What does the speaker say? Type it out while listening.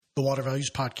The Water Values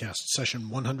Podcast, session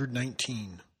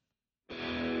 119.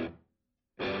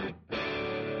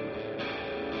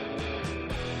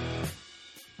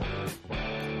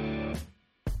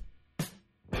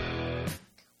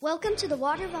 Welcome to the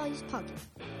Water Values Podcast.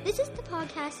 This is the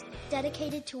podcast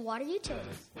dedicated to water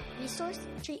utilities, resource,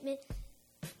 treatment,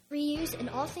 reuse, and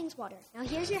all things water. Now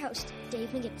here's your host, Dave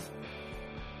McGimpsey.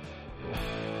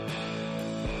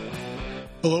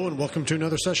 Hello and welcome to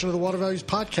another session of the Water Values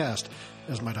Podcast.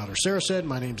 As my daughter Sarah said,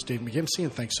 my name's Dave McGimpsey,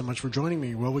 and thanks so much for joining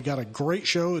me. Well, we got a great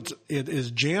show. It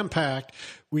is jam-packed.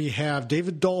 We have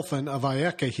David Dolphin of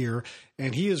IECA here,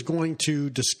 and he is going to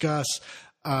discuss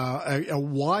a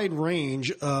wide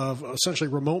range of essentially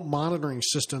remote monitoring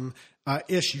system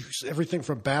issues, everything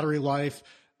from battery life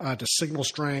to signal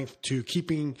strength to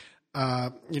keeping,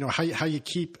 how you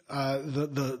keep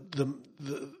the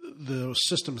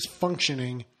systems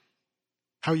functioning.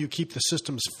 How you keep the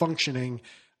systems functioning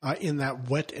in that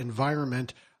wet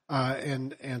environment.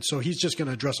 And so he's just going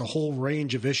to address a whole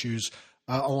range of issues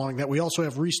along that. We also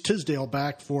have Reese Tisdale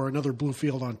back for another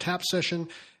Bluefield on Tap session.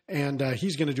 And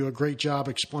he's going to do a great job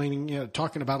explaining,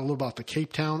 talking about a little about the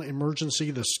Cape Town emergency,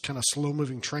 this kind of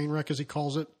slow-moving train wreck, as he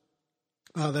calls it,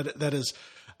 that is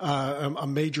a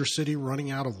major city running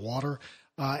out of water.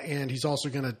 And he's also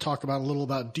going to talk about a little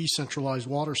about decentralized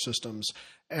water systems.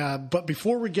 But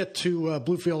before we get to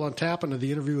Bluefield on Tap and to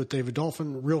the interview with David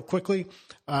Dolphin, real quickly,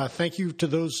 thank you to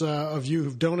those of you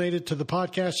who've donated to the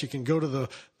podcast. You can go to the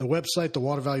website,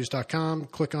 thewatervalues.com,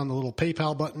 click on the little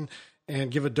PayPal button,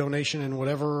 and give a donation in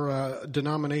whatever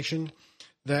denomination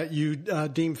that you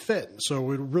deem fit. So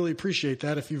we'd really appreciate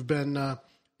that. If you've been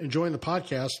enjoying the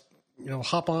podcast,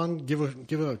 hop on, give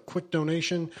a quick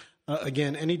donation.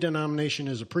 Again, any denomination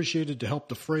is appreciated to help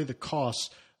defray the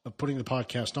costs of putting the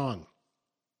podcast on.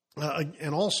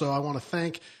 And also, I want to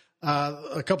thank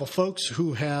a couple folks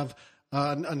who have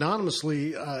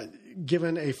anonymously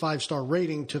given a 5-star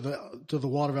rating to the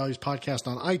Water Values Podcast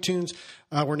on iTunes.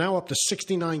 We're now up to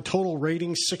 69 total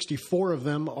ratings. 64 of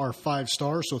them are 5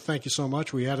 stars. So thank you so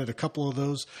much. We added a couple of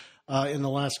those in the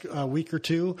last week or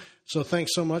two. So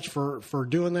thanks so much for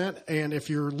doing that. And if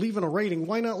you're leaving a rating,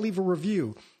 why not leave a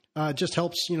review? It just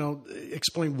helps,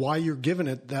 explain why you're giving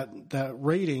it that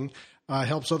rating.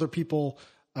 Helps other people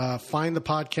find the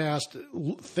podcast,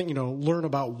 learn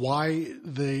about why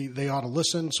they ought to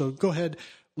listen. So go ahead,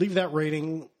 leave that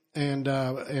rating and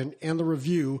the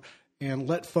review, and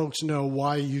let folks know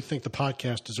why you think the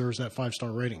podcast deserves that 5-star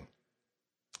rating.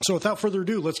 So without further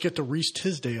ado, let's get to Reese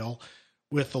Tisdale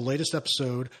with the latest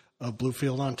episode of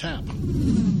Bluefield on Tap.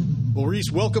 Well,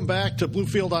 Reese, welcome back to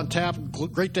Bluefield on Tap.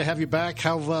 Great to have you back.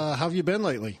 How have you been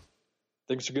lately?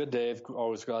 Things are good, Dave.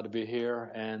 Always glad to be here.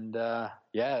 And,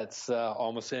 it's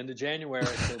almost the end of January,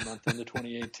 so a month into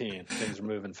 2018. Things are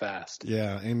moving fast.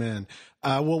 Yeah, amen.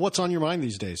 Well, what's on your mind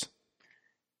these days?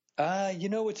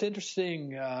 It's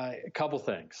interesting, a couple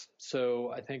things.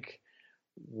 So I think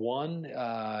one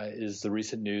is the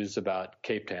recent news about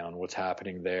Cape Town, what's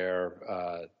happening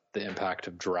there, the impact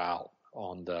of drought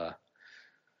on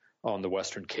the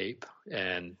Western Cape,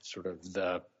 and sort of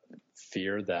the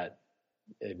fear that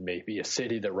it may be a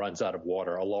city that runs out of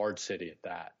water, a large city at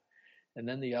that. And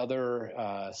then the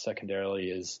other, secondarily,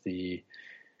 is the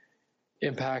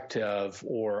impact of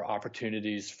or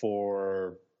opportunities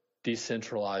for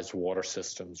decentralized water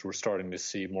systems. We're starting to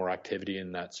see more activity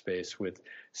in that space with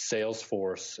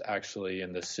Salesforce, actually,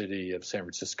 in the city of San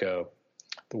Francisco,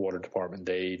 the water department.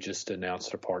 They just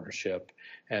announced a partnership,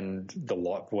 and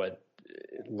what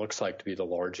it looks like to be the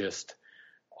largest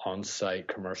on-site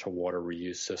commercial water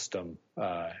reuse system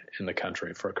in the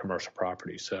country for a commercial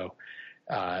property. So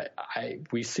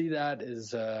we see that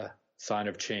as a sign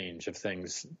of change of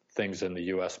things in the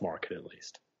U.S. market, at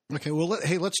least. Okay, well,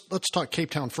 let's talk Cape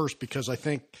Town first, because I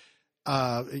think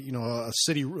a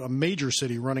major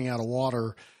city running out of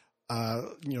water,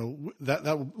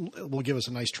 that will give us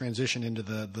a nice transition into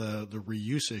the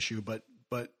reuse issue. But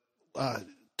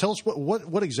tell us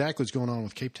what exactly is going on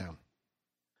with Cape Town.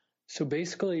 So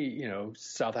basically,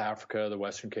 South Africa, the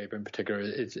Western Cape in particular,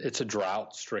 it's a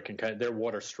drought-stricken kind. They're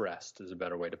water-stressed is a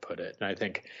better way to put it. And I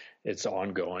think it's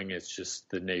ongoing. It's just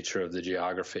the nature of the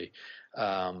geography.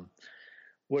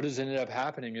 What has ended up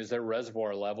happening is their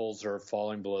reservoir levels are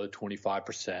falling below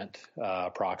 25%,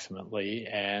 approximately.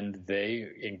 And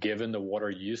given the water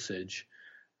usage,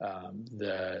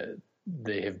 the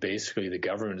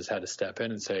government has had to step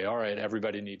in and say, all right,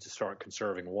 everybody needs to start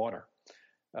conserving water.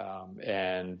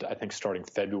 And I think starting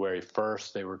February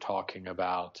 1st, they were talking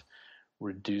about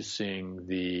reducing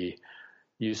the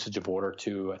usage of water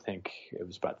to, I think it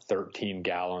was about 13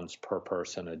 gallons per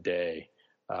person a day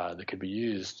that could be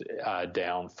used,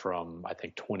 down from, I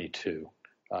think, 22,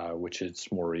 which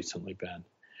it's more recently been.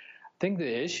 I think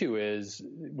the issue is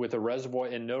with a reservoir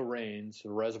and no rains, the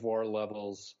reservoir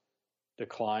levels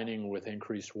declining with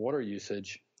increased water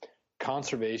usage.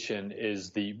 Conservation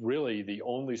is really the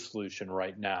only solution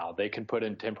right now. They can put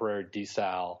in temporary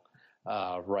desal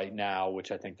right now,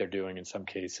 which I think they're doing in some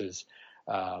cases,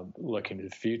 looking to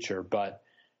the future. But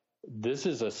this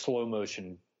is a slow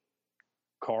motion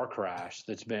car crash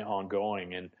that's been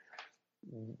ongoing. And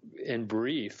in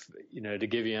brief, to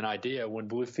give you an idea, when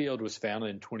Bluefield was founded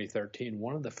in 2013,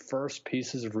 one of the first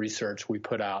pieces of research we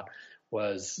put out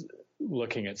was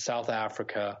looking at South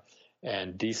Africa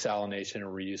and desalination and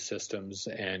reuse systems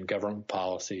and government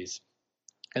policies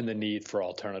and the need for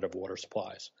alternative water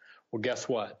supplies. Well, guess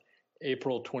what?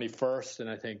 April 21st, and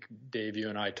I think, Dave, you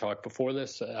and I talked before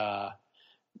this,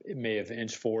 it may have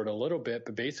inched forward a little bit,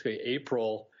 but basically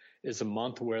April is a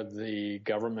month where the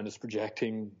government is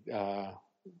projecting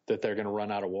that they're going to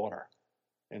run out of water.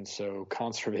 And so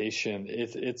conservation,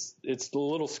 it's a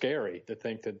little scary to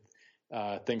think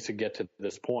that things could get to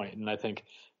this point. And I think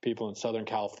people in Southern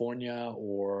California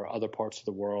or other parts of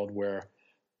the world where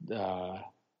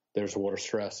there's water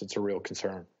stress, it's a real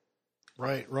concern.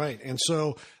 Right. And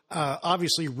so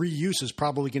obviously reuse is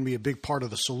probably going to be a big part of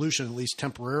the solution, at least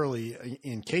temporarily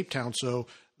in Cape Town. So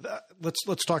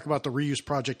let's talk about the reuse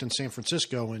project in San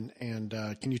Francisco. And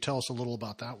can you tell us a little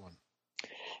about that one?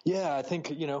 Yeah, I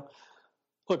think,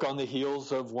 look, on the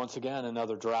heels of, once again,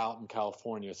 another drought in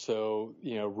California. So,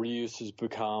 reuse has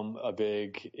become a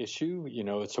big issue.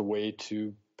 It's a way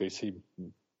to basically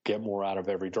get more out of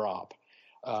every drop.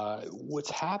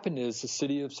 What's happened is the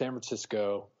city of San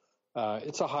Francisco,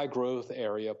 it's a high growth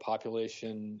area.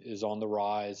 Population is on the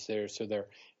rise there. So they're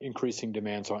increasing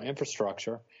demands on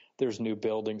infrastructure. There's new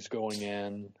buildings going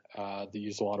in that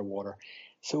use a lot of water.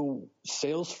 So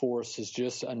Salesforce has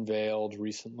just unveiled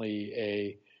recently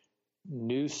a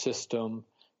new system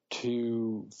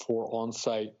for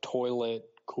on-site toilet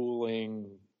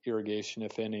cooling, irrigation,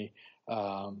 if any,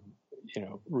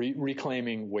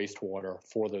 reclaiming wastewater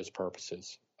for those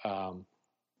purposes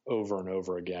over and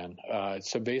over again.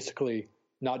 So basically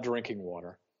not drinking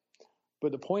water.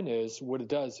 But the point is, what it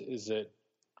does is it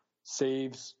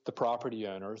saves the property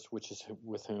owners, which is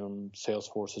with whom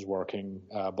Salesforce is working,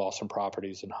 Boston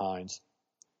Properties and Hines.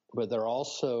 But they're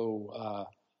also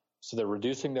so they're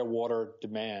reducing their water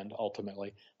demand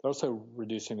ultimately. They're also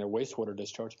reducing their wastewater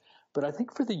discharge. But I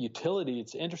think for the utility,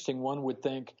 it's interesting. One would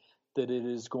think that it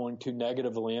is going to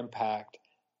negatively impact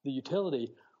the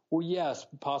utility. Well, yes,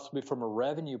 possibly from a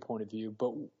revenue point of view.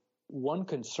 But one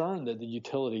concern that the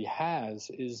utility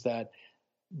has is that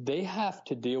they have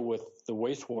to deal with the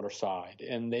wastewater side,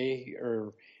 and they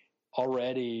are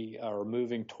already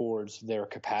moving towards their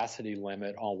capacity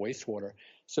limit on wastewater.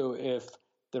 So if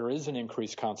there is an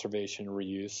increased conservation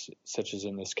reuse, such as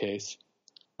in this case,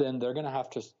 then they're going to have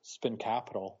to spend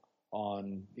capital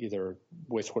on either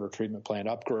wastewater treatment plant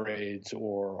upgrades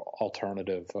or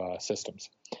alternative systems.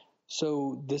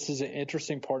 So this is an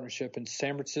interesting partnership, and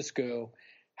San Francisco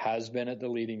has been at the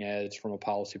leading edge from a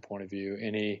policy point of view.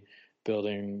 Any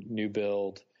new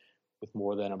build with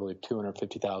more than, I believe,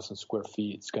 250,000 square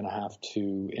feet is going to have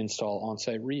to install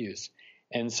on-site reuse.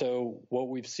 And so what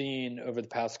we've seen over the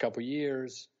past couple of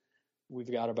years,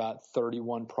 we've got about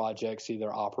 31 projects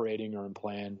either operating or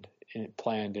planned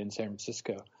in San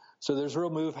Francisco. So there's real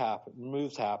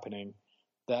moves happening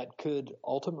that could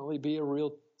ultimately be a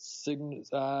real signal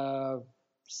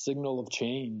of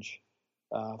change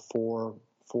for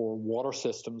water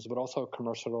systems, but also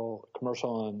commercial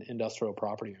and industrial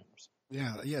property owners.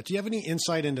 Yeah. Do you have any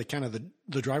insight into kind of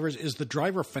the drivers? Is the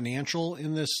driver financial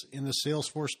in the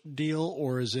Salesforce deal,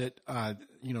 or is it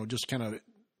just kind of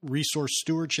resource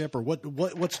stewardship, or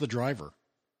what's the driver?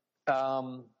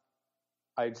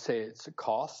 I'd say it's a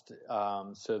cost.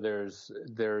 So there's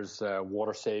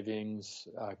water savings,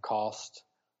 cost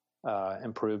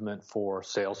improvement for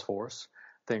Salesforce.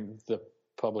 I think the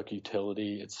public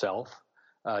utility itself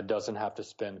doesn't have to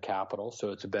spend capital,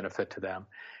 so it's a benefit to them.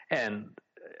 And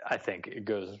I think it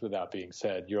goes without being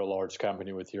said, you're a large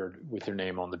company with your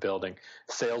name on the building.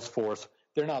 Salesforce,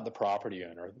 they're not the property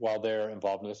owner. While they're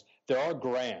involved in this, there are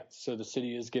grants. So the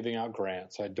city is giving out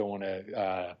grants. I don't want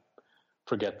to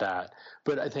forget that.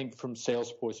 But I think from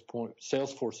Salesforce's point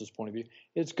of view,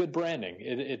 it's good branding.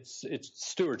 It's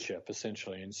stewardship,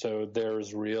 essentially. And so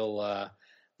there's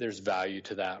there's value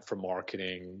to that for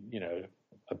marketing,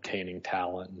 obtaining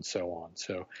talent and so on.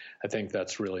 So I think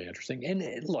that's really interesting. And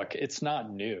look, it's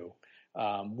not new.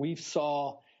 We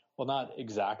saw, well, not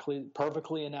exactly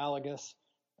perfectly analogous,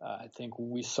 I think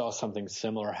we saw something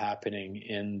similar happening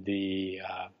in the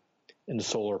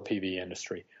solar PV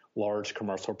industry. Large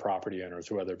commercial property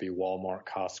owners, whether it be Walmart,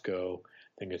 Costco,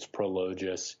 I think it's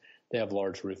Prologis, they have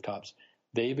large rooftops.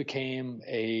 They became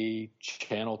a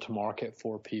channel to market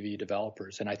for PV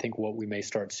developers. And I think what we may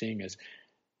start seeing is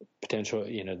potential,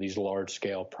 these large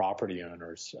scale property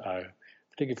owners,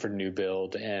 particularly for new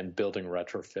build and building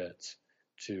retrofits,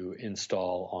 to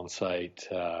install on-site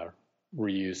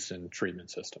reuse and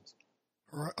treatment systems.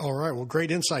 All right. Well,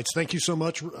 great insights. Thank you so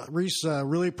much, Reese.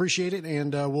 Really appreciate it,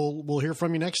 and we'll hear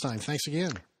from you next time. Thanks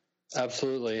again.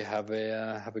 Absolutely. Have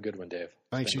a good one, Dave.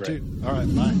 Thanks, you too. All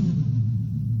right. Bye.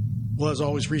 Well, as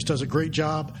always, Reese does a great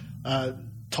job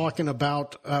talking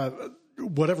about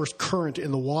whatever's current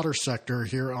in the water sector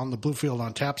here on the Bluefield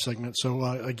on Tap segment. So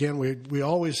again, we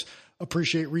always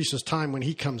appreciate Reese's time when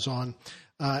he comes on.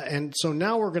 And so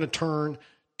now we're going to turn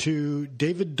to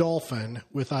David Dolphin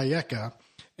with IECA,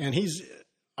 and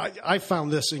I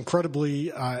found this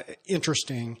incredibly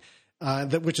interesting,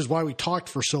 which is why we talked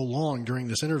for so long during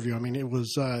this interview. I mean, it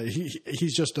was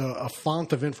he's just a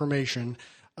font of information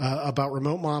about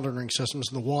remote monitoring systems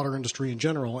in the water industry in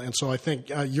general, and so I think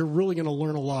you're really going to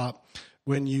learn a lot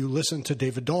when you listen to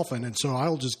David Dolphin. And so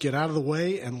I'll just get out of the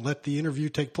way and let the interview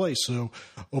take place. So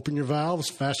open your valves,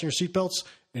 fasten your seatbelts,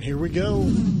 and here we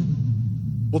go.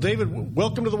 Well, David,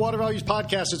 welcome to the Water Values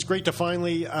Podcast. It's great to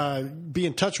finally be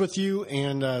in touch with you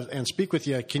and speak with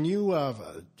you. Can you,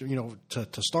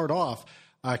 to start off,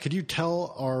 could you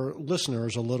tell our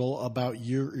listeners a little about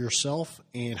yourself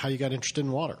and how you got interested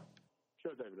in water?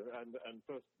 Sure, David. And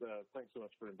first, thanks so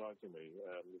much for inviting me.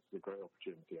 This is a great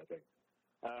opportunity, I think.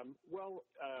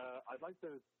 I'd like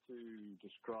to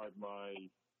describe my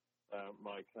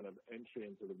kind of entry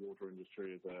into the water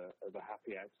industry as a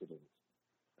happy accident.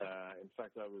 In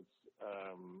fact, I was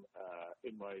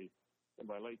in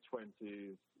my late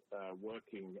 20s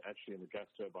working actually in the gas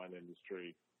turbine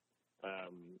industry.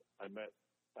 I met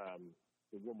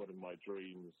the woman of my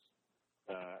dreams.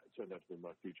 It turned out to be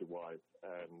my future wife,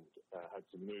 and had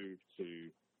to move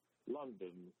to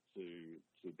London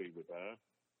to be with her.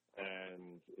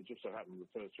 And it just so happened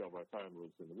the first job I found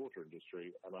was in the water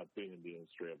industry, and I've been in the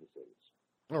industry ever since.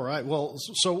 All right. Well,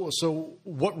 so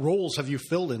what roles have you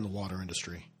filled in the water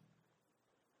industry?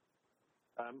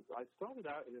 I started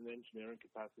out in an engineering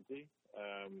capacity,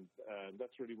 and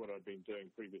that's really what I've been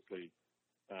doing previously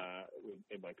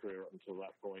in my career up until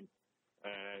that point.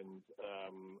 And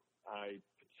I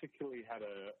particularly had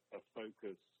a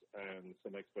focus and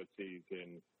some expertise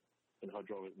in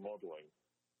hydraulic modeling.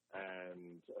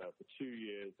 And for 2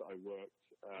 years, I worked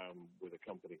with a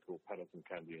company called Patterson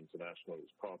Candy International.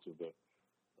 It's part of the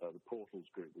Portals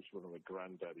Group, which is one of the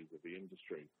granddaddies of the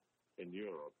industry in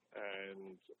Europe.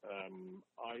 And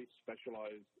I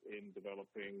specialized in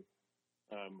developing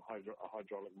a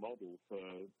hydraulic model for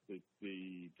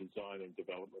the design and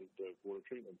development of water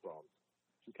treatment plants.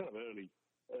 It's kind of early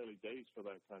days for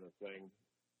that kind of thing.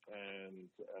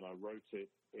 And I wrote it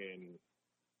in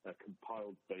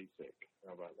compiled BASIC.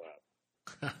 How about that?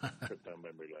 Trip down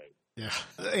memory lane. Yeah.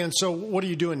 And so what are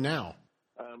you doing now?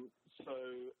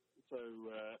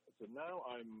 So now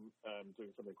I'm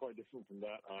doing something quite different from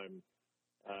that. I'm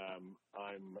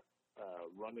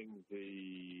running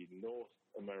the North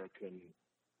American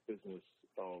business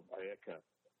of IECA.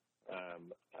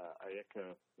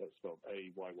 IECA, that's spelled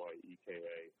AYYEKA,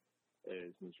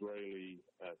 is an Israeli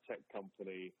tech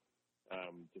company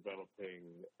developing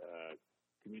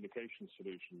communication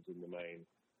solutions in the main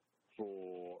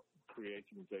for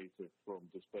creating data from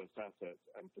dispersed assets,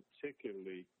 and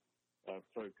particularly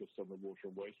focused on the water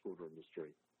and wastewater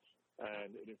industry.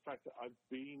 And in fact, I've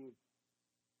been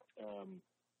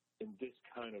in this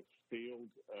kind of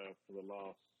field for the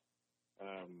last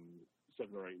 7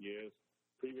 or 8 years.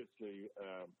 Previously,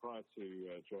 prior to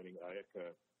joining IECA,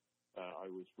 I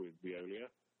was with Veolia,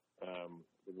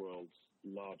 the world's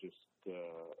largest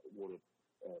water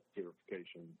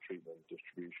purification, treatment,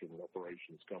 distribution,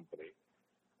 operations company,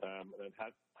 and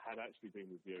had actually been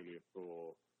with Veolia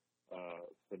for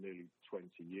nearly 20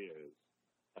 years.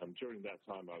 During that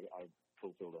time, I've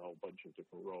fulfilled a whole bunch of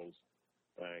different roles,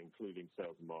 including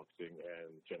sales and marketing and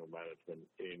general management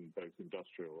in both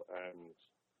industrial and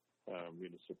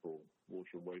municipal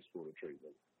water and wastewater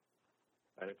treatment.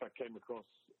 And in fact, came across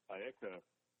IECA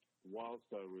whilst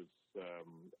I was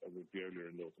with Veolia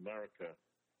in North America,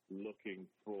 looking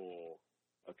for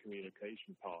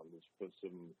communication partners for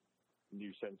some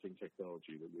new sensing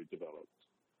technology that we developed,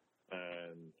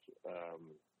 and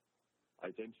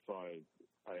identified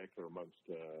IECA amongst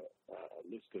a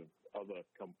list of other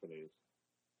companies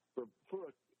for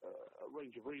a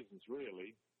range of reasons,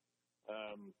 really.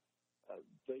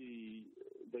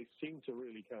 they seem to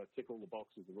really kind of tick all the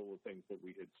boxes of all the things that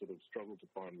we had sort of struggled to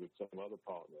find with some other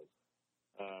partners.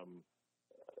 On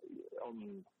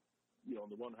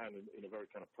the one hand, in a very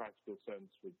kind of practical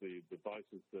sense, with the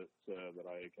devices that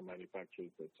IACA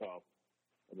manufactures, they're tough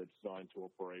and they're designed to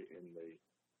operate in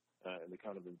the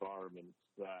kind of environments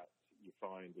that you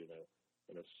find in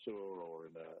a sewer or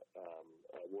in a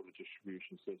water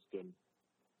distribution system.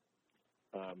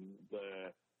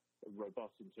 They're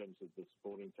robust in terms of the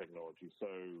supporting technology. So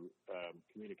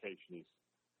communication is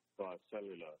via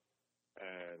cellular,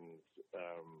 and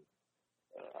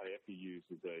IACA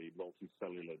uses a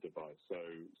multicellular device. So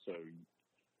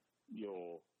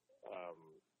your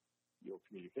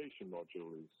communication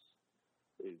module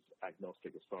is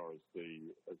agnostic as far as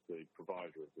the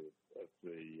provider of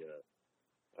the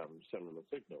cellular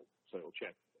signal. So it'll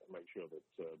check and make sure that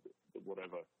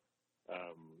whatever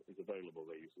is available,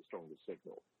 they use the strongest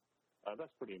signal.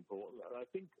 That's pretty important. And I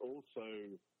think also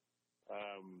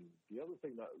the other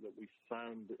thing that we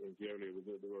found in Veolia was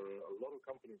that there were a lot of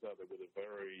companies out there with a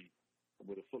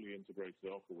fully integrated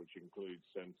offer, which includes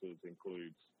sensors,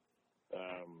 includes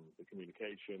the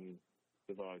communication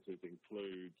devices,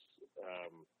 includes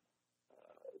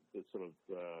the sort of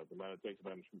the data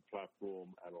management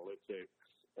platform, analytics,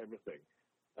 everything.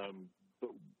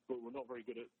 But we're not very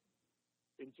good at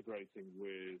integrating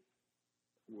with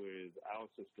our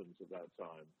systems at that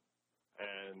time,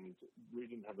 and we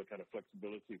didn't have the kind of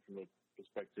flexibility from the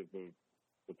perspective of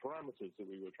the parameters that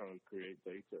we were trying to create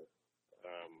data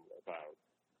about.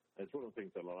 And it's one of the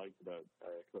things that I liked about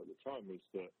IACA at the time was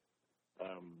that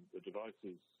the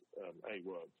devices A,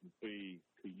 worked, and B,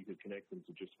 you could connect them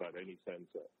to just about any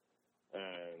sensor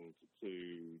and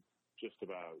to just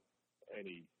about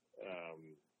any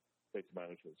data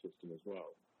management system as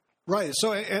well. Right.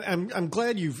 So, and I'm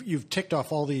glad you've ticked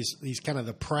off all these kind of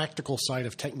the practical side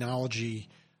of technology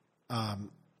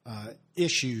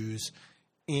issues,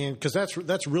 and because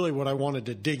that's really what I wanted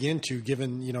to dig into,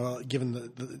 given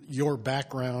your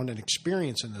background and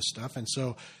experience in this stuff. And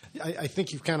so, I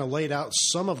think you've kind of laid out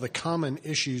some of the common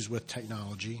issues with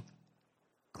technology.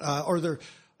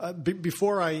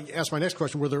 Before I ask my next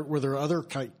question, were there other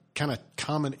kind of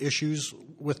common issues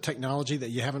with technology that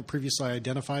you haven't previously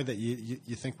identified that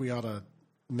you think we ought to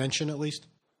mention at least?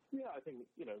 Yeah, I think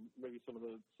maybe some of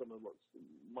what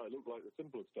might look like the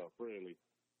simpler stuff. Really,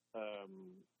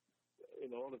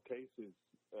 in a lot of cases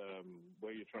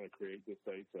where you're trying to create this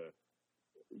data,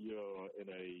 you're in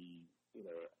a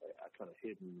kind of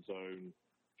hidden zone.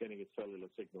 Getting a cellular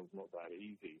signal is not that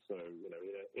easy. So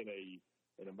in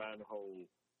a manhole,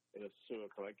 in a sewer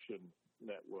collection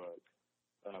network,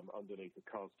 underneath a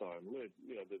cast iron lid,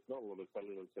 there's not a lot of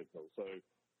cellular signal. So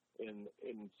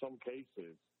in some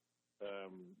cases,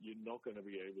 you're not going to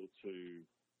be able to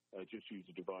just use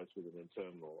a device with an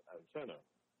internal antenna.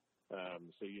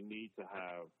 So you need to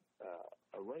have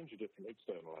a range of different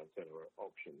external antenna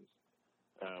options,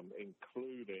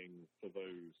 including for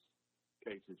those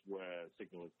cases where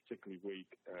signal is particularly weak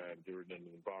and you're in an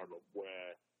environment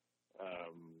where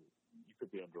you could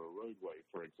be under a roadway,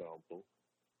 for example.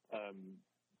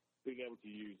 Being able to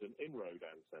use an in-road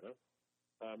antenna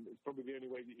is probably the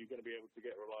only way that you're going to be able to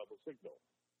get a reliable signal.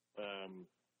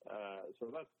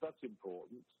 So that's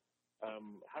important.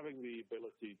 Having the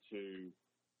ability to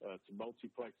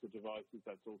multiplex the devices,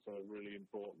 that's also really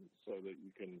important, so that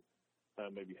you can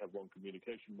maybe have one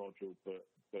communication module, but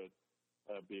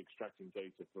be extracting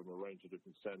data from a range of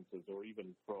different sensors, or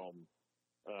even from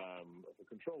a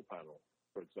control panel,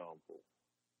 for example.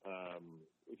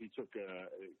 If you took a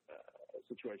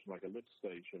situation like a lift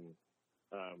station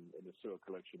in a sewer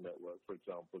collection network, for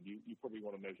example, you probably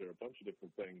want to measure a bunch of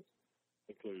different things,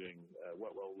 including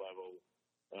wet well level,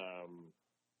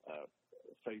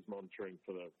 phase monitoring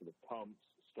for the pumps,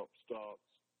 stop-starts.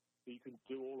 So you can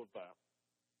do all of that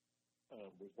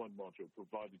with one module,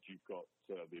 provided you've got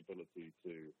the ability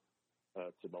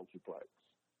to multiplex.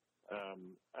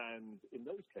 And in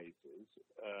those cases,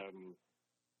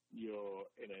 you're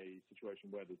in a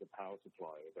situation where there's a power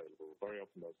supply available. Very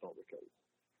often that's not the case.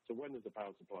 So when there's a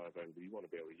power supply available, you want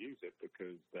to be able to use it,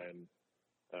 because then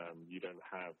you don't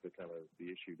have the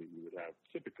issue that you would have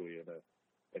typically in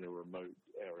a remote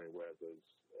area where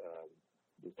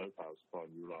there's no power supply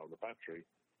and you rely on the battery.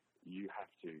 You have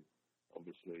to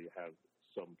obviously have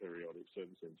some periodic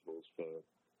service intervals for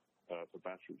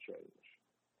battery change.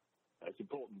 It's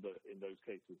important that in those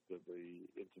cases that the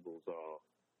intervals are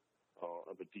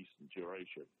of a decent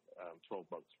duration. 12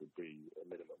 months would be a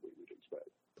minimum we would expect.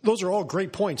 Those are all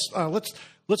great points.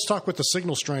 Let's talk with the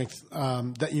signal strength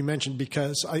that you mentioned,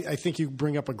 because I think you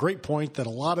bring up a great point that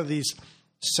a lot of these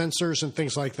sensors and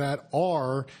things like that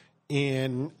are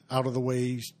in out of the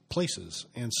way places.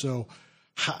 And so,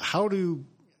 how do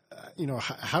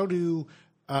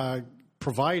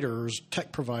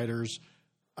tech providers,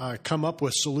 come up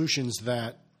with solutions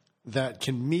that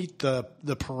can meet the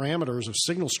parameters of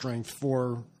signal strength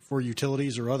for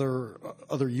utilities or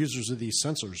other users of these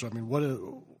sensors? I mean,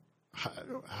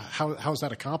 how is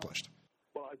that accomplished?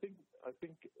 Well, I think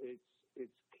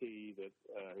it's key that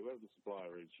whoever the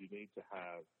supplier is, you need to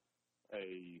have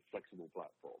a flexible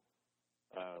platform.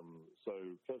 So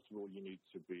first of all, you need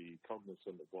to be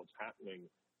cognizant of what's happening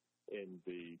in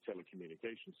the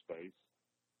telecommunication space.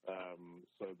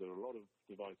 So there are a lot of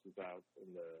devices out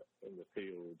in the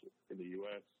field in the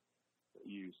US that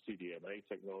use CDMA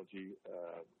technology,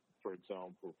 for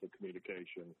example, for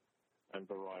communication. And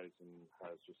Verizon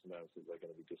has just announced that they're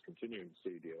going to be discontinuing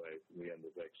CDMA from the end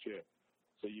of next year.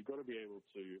 So you've got to be able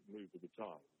to move with the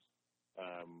times,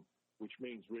 which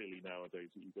means really nowadays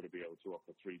that you've got to be able to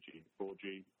offer 3G,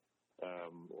 4G,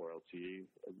 or LTE,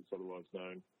 as it's otherwise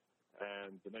known.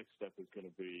 And the next step is going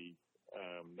to be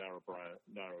narrowband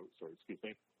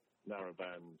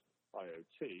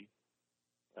IoT,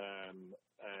 and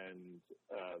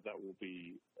that will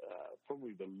be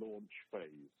probably the launch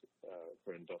phase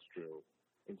for industrial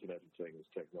Internet of Things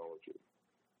technology.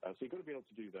 So you've got to be able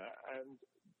to do that, and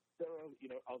there are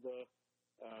other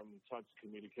types of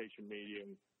communication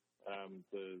medium.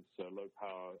 There's a low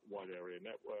power wide area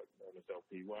network known as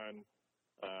LPWAN.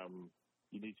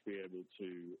 You need to be able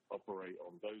to operate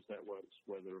on those networks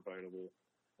where they're available.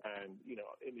 And,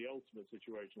 in the ultimate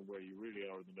situation where you really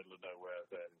are in the middle of nowhere,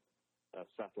 then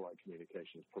satellite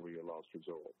communication is probably your last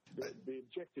resort. The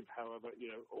objective, however,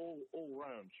 all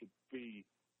round should be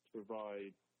to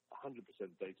provide 100%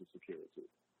 data security.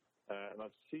 And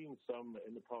I've seen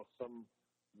in the past, some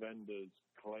vendors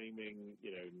claiming,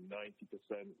 90%,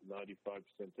 95%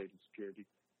 data security.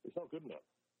 It's not good enough.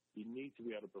 You need to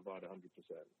be able to provide 100%.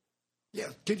 Yeah,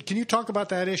 can you talk about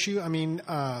that issue? I mean,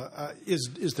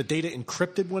 is the data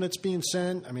encrypted when it's being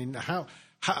sent? I mean,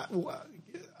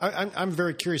 I'm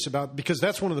very curious about, because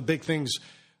that's one of the big things,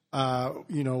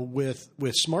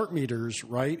 with smart meters,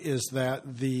 right? Is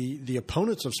that the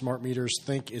opponents of smart meters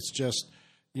think it's just,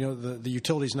 the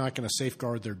utility's not going to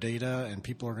safeguard their data, and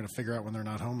people are going to figure out when they're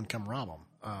not home and come rob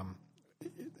them.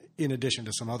 In addition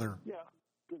to some other. Yeah,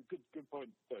 good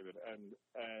point, David. And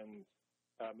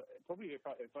probably if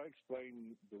I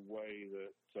explain the way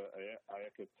that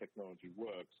IACA technology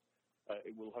works,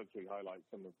 it will hopefully highlight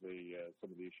some of the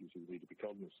issues we need to be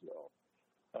cognizant of.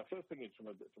 First thing is from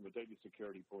a data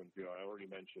security point of view. I already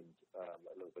mentioned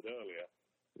a little bit earlier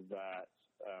that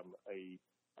a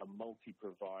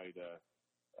multi-provider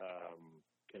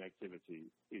connectivity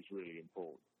is really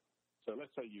important. So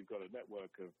let's say you've got a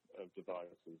network of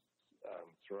devices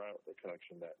throughout the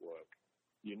connection network.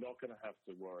 You're not going to have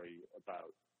to worry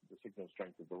about the signal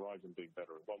strength of Verizon being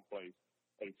better in one place,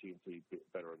 AT&T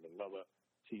better in another,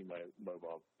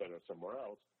 T-Mobile better somewhere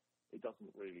else. It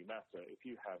doesn't really matter if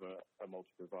you have a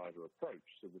multi-provider approach.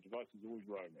 So the device is always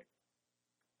roaming.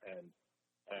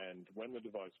 And when the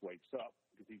device wakes up,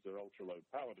 because these are ultra-low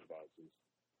power devices,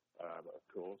 of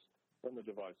course, when the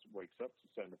device wakes up to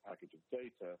send a package of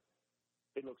data,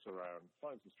 it looks around,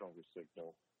 finds the strongest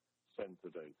signal, sends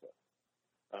the data.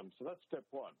 So that's step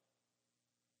one.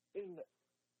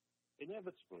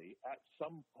 Inevitably, at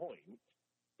some point,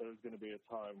 there's going to be a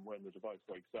time when the device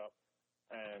wakes up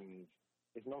and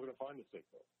it's not going to find the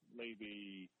signal.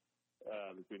 Maybe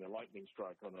there's been a lightning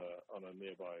strike on a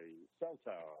nearby cell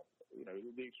tower.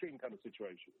 The extreme kind of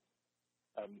situation.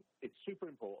 It's super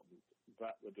important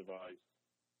that the device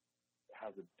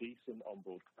has a decent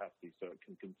onboard capacity so it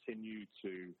can continue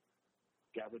to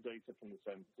gather data from the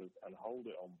sensors and hold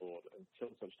it on board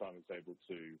until such time it's able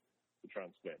to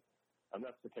transmit. And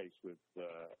that's the case with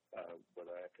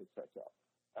IACA set up.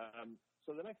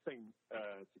 So the next thing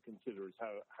to consider is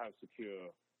how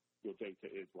secure your data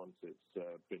is once it's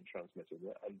been transmitted.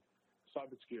 And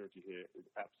cybersecurity here is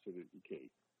absolutely key.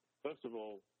 First of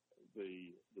all,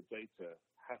 the data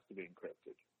has to be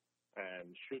encrypted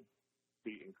and should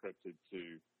be encrypted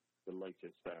to the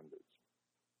latest standards.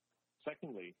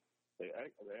 Secondly, the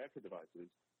IACA devices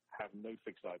have no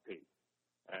fixed IP,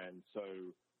 and so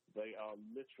they are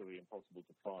literally impossible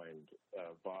to find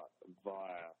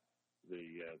via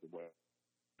the web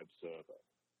server.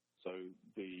 So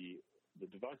the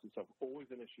device itself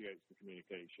always initiates the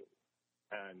communication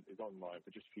and is online for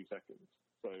just a few seconds.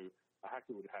 So a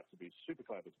hacker would have to be super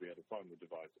clever to be able to find the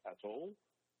device at all,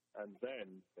 and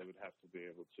then they would have to be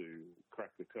able to crack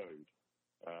the code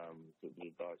that the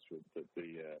device that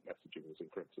the messaging was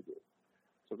encrypted with.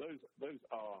 So those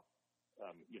are,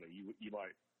 you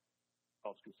might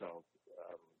ask yourself,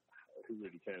 who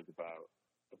really cares about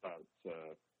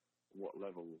what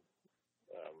level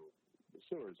the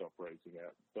sewer is operating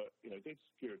at? But data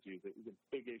security is a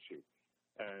big issue,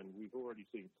 and we've already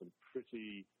seen some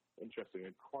pretty interesting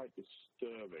and quite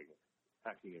disturbing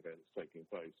hacking events taking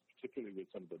place, particularly with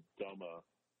some of the dumber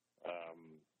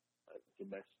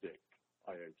domestic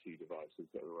IoT devices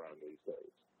that are around these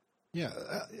days. Yeah,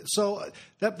 so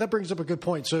that brings up a good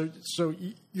point. So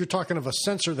you're talking of a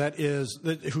sensor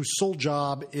whose sole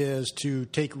job is to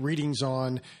take readings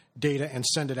on data and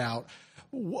send it out.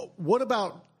 What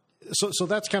about so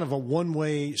that's kind of a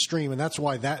one-way stream, and that's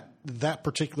why that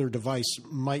particular device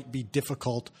might be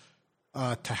difficult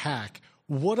to hack.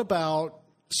 What about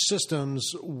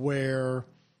systems where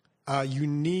you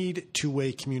need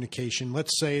two-way communication?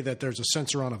 Let's say that there's a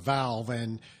sensor on a valve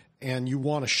and you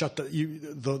want to shut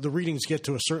the readings get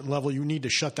to a certain level. You need to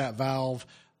shut that valve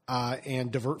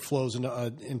and divert flows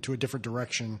into a different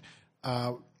direction.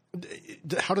 How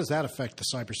does that affect the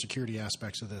cybersecurity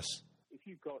aspects of this? If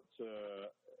you've got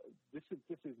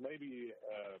this is maybe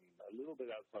a little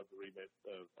bit outside the remit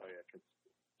of IAC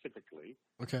typically.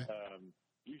 Okay.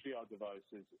 Usually our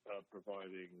devices are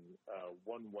providing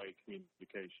one-way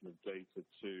communication of data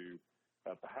to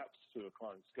perhaps to a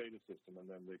client SCADA system, and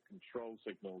then the control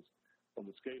signals from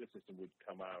the SCADA system would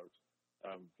come out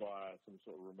via some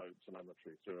sort of remote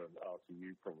telemetry through an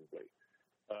RTU probably.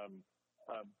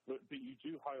 But you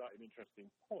do highlight an interesting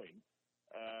point,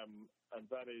 and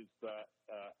that is that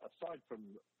aside from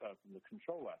the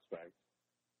control aspect,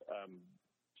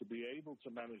 to be able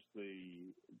to manage the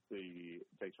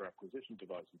data acquisition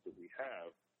devices that we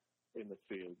have in the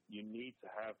field, you need to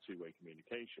have two-way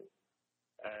communication.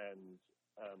 And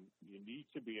you need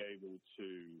to be able to,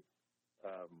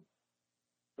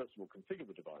 first of all, configure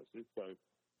the devices. So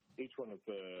each one of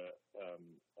the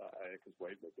IACA's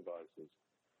wavelet devices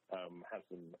has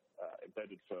some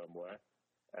embedded firmware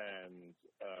and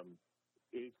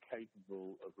is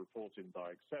capable of reporting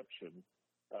by exception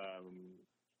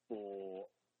for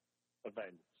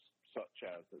events such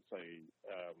as, let's say,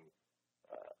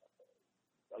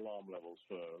 alarm levels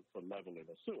for level in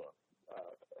a sewer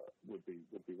would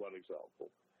be one example.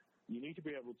 You need to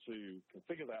be able to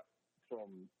configure that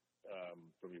from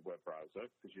your web browser,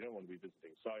 because you don't want to be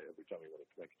visiting a site every time you want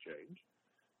to make a change.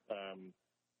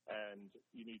 And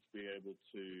you need to be able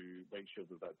to make sure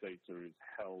that data is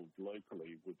held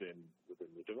locally within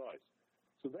the device.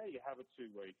 So there you have a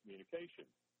two-way communication.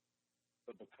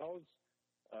 But because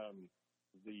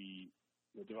the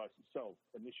device itself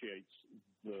initiates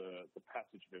the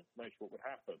passage of information, what would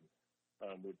happen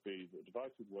would be the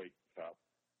device would wake up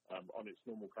on its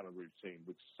normal kind of routine,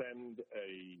 would send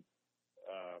a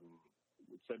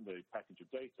package of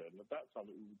data, and at that time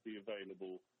it would be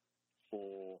available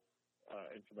for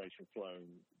information flown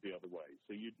the other way.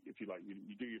 So if you like,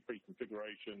 you do your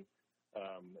pre-configuration.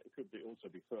 It could also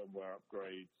be firmware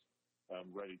upgrades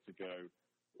ready to go.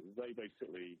 They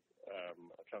basically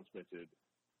are transmitted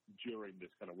during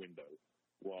this kind of window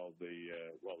while the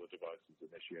devices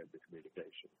initiate the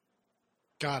communication.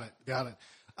 Got it.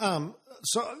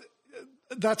 So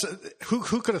that's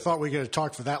who could have thought we were going to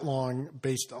talk for that long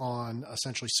based on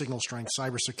essentially signal strength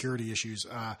cybersecurity issues.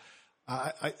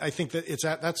 I think that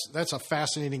that's a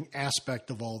fascinating aspect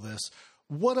of all this.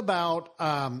 What about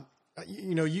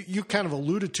you kind of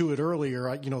alluded to it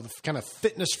earlier, the kind of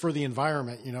fitness for the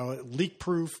environment, leak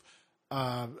proof,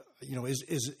 what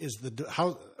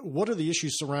are the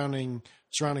issues surrounding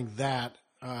that,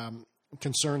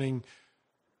 concerning,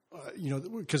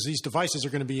 because these devices are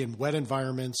going to be in wet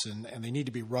environments and they need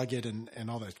to be rugged and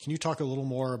all that. Can you talk a little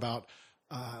more about,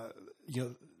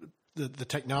 the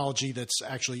technology that's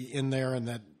actually in there and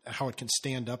that how it can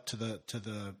stand up to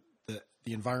the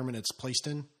environment it's placed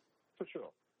in? For sure.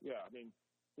 Yeah. I mean,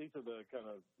 this is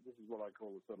what I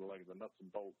call the sort of like the nuts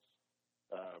and bolts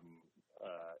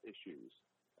issues.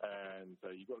 And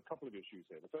you've got a couple of issues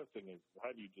here. The first thing is,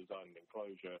 how do you design an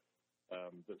enclosure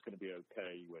that's going to be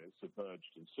okay when it's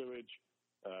submerged in sewage?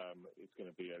 It's going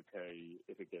to be okay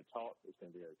if it gets hot. It's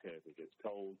going to be okay if it gets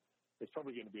cold. It's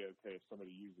probably going to be okay if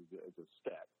somebody uses it as a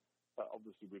step.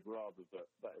 Obviously, we'd rather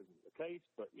that isn't the case,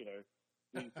 but,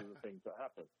 these are the things that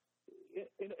happen.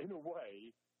 In a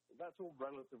way, that's all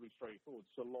relatively straightforward,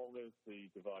 so long as the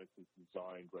device is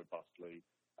designed robustly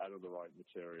out of the right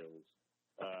materials.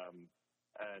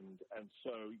 And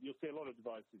so you'll see a lot of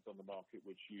devices on the market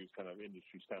which use kind of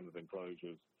industry standard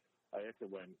enclosures. IACA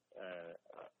went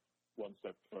one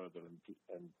step further and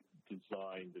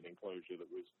designed an enclosure that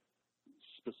was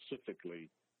specifically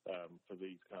for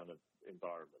these kind of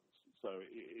environments. So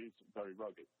it is very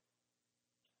rugged.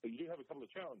 But you do have a couple of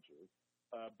challenges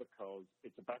because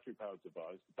it's a battery-powered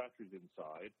device. The battery's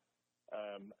inside.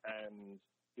 and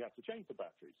you have to change the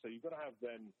battery. So you've got to have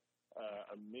then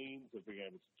a means of being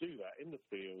able to do that in the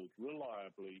field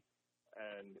reliably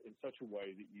and in such a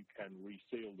way that you can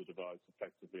reseal the device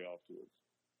effectively afterwards.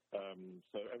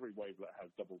 So every wavelet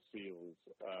has double seals,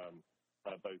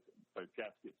 both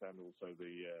gaskets and also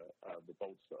the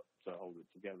bolts to hold it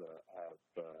together have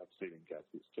sealing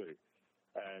gaskets too.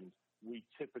 And we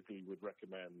typically would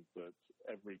recommend that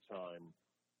every time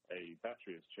a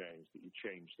battery is changed, that you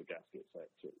change the gasket set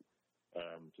too,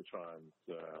 to try and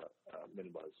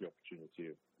minimize the opportunity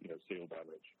of seal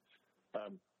damage.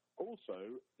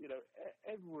 Also,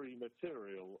 every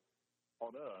material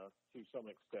on Earth, to some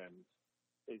extent,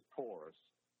 is porous.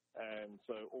 And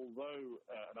so although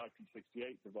an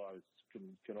IP68 device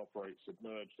can operate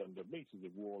submerged under meters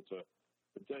of water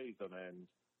for days on end,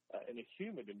 in a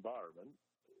humid environment,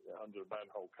 under a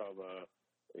manhole cover,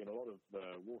 in a lot of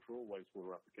water or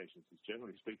wastewater applications, it's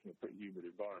generally speaking a pretty humid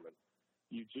environment,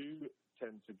 you do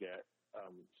tend to get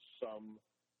some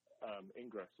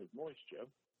ingress of moisture,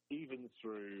 even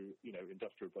through,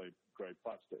 industrial grade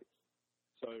plastics.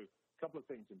 So a couple of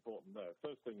things important there.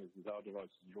 First thing is our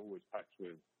devices are always packed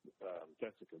with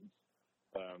desiccants,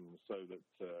 so that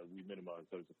we minimize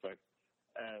those effects.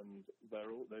 And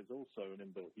there's also an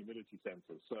inbuilt humidity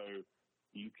sensor, so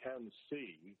you can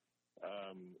see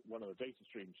one of the data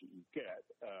streams that you get,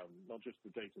 not just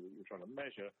the data that you're trying to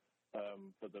measure,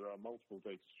 but there are multiple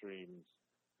data streams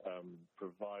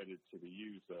provided to the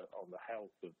user on the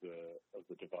health of the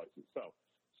device itself.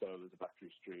 So there's a battery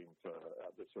stream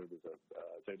there's a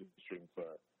data stream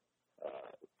for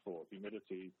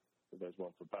humidity. There's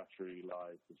one for battery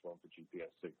life. There's one for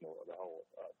GPS signal, and a whole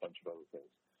bunch of other things.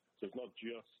 So it's not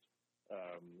just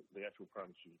the actual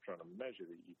parameters you're trying to measure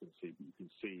that you can see, but you can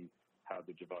see how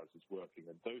the device is working,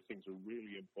 and those things are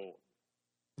really important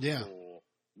for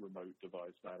remote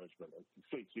device management and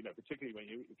fleets.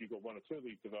 Particularly if you've got one or two of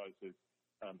these devices,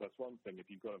 that's one thing.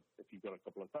 If you've got a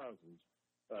couple of thousand,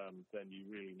 then you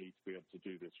really need to be able to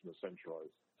do this from a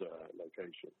centralized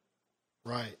location.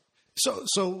 Right.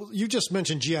 So you just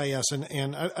mentioned GIS,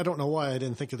 and I don't know why I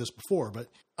didn't think of this before, but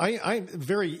I'm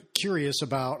very curious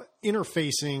about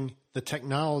interfacing the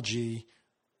technology.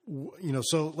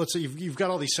 So let's say you've got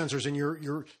all these sensors, and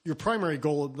your primary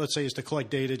goal, let's say, is to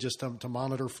collect data just to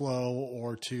monitor flow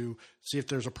or to see if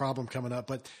there's a problem coming up.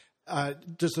 But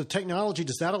does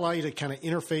that allow you to kind of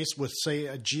interface with, say,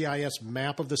 a GIS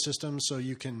map of the system, so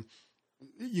you can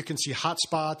see hot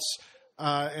spots?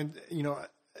 I'm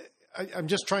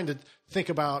just trying to think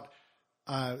about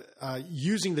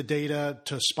using the data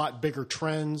to spot bigger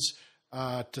trends,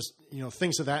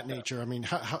 things of that nature. I mean,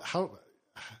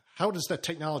 how does that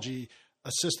technology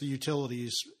assist the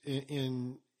utilities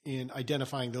in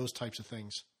identifying those types of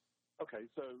things? Okay,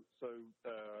 so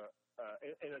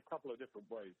in a couple of different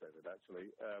ways, David,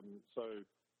 actually.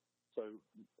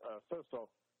 First off,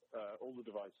 all the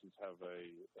devices have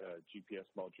a GPS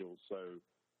module, so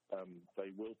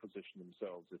they will position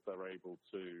themselves if they're able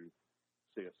to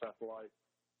see a satellite.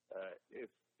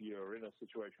 If you're in a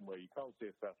situation where you can't see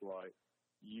a satellite,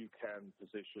 you can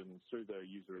position through the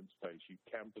user interface, you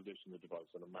can position the device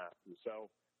on a map yourself,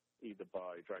 either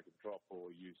by drag and drop or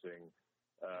using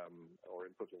or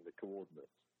inputting the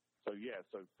coordinates. So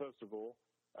first of all,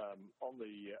 on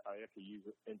the IECA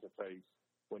user interface,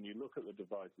 when you look at the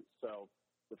device itself,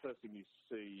 the first thing you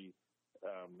see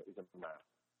is a map,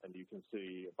 and you can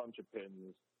see a bunch of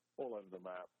pins all over the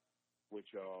map,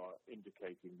 which are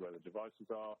indicating where the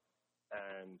devices are,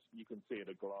 and you can see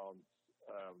at a glance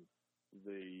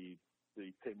the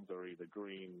pins are either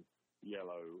green,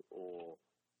 yellow, or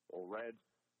red,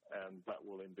 and that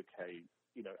will indicate,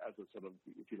 as a sort of,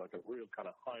 if you like, a real kind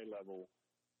of high-level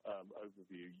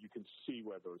overview, you can see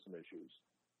where there are some issues.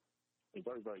 And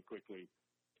very, very quickly,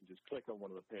 you just click on one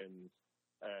of the pins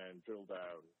and drill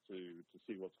down to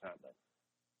see what's happening.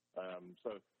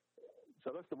 So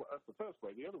that's the first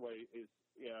way. The other way is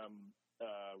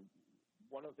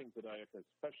one of the things that IECA has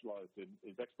specialized in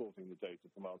is exporting the data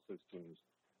from our systems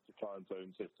to clients'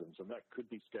 own systems, and that could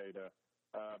be SCADA,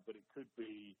 but it could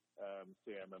be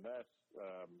CMMS,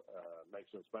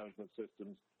 maintenance management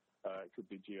systems. It could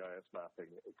be GIS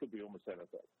mapping. It could be almost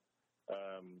anything.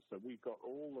 So we've got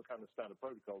all the kind of standard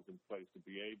protocols in place to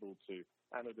be able to,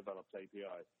 and a developed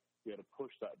API, be able to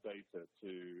push that data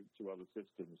to other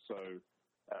systems. So,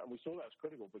 and we saw that as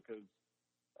critical because,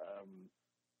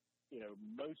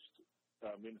 most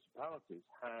municipalities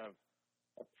have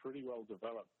a pretty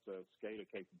well-developed SCADA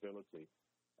capability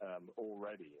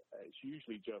already. It's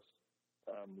usually just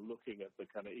looking at the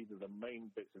kind of either the main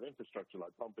bits of infrastructure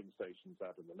like pumping stations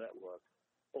out in the network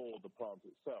or the plant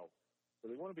itself. So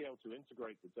they want to be able to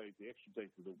integrate the data, the extra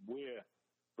data that we're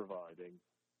providing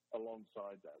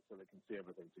alongside that so they can see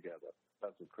everything together.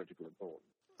 That's of critical importance.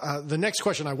 The next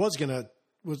question I was going to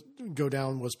go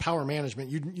down was power management.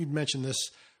 You'd mentioned this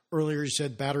earlier. You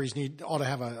said batteries ought to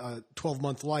have a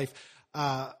 12-month life.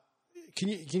 Can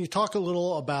you talk a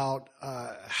little about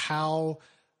how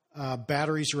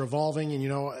batteries are evolving, and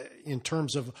in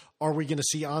terms of, are we going to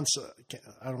see I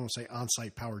don't want to say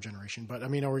on-site power generation, but I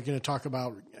mean, are we going to talk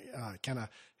about kind of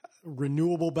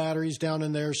renewable batteries down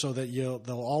in there so that you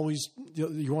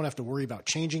won't have to worry about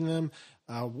changing them?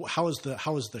 How is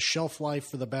the shelf life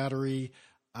for the battery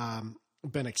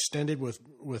been extended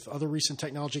with other recent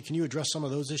technology? Can you address some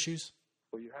of those issues?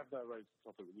 Well, you have now raised a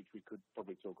topic which we could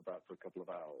probably talk about for a couple of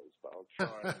hours, but I'll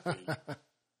try and be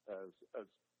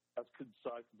as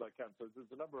concise as I can. So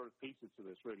there's a number of pieces to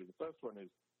this, really. The first one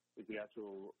is the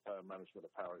actual management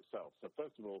of power itself. So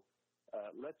first of all,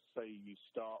 let's say you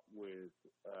start with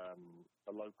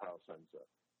a low power sensor.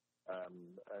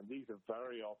 And these are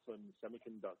very often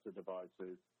semiconductor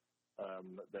devices.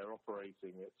 They're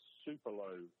operating at super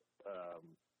low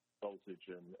voltage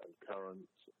and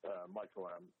current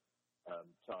microamp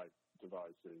type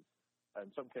devices. And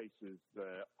in some cases,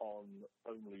 they're on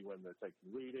only when they're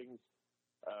taking readings.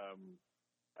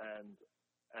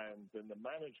 And then the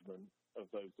management of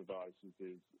those devices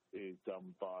is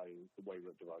done by the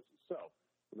wavelet device itself.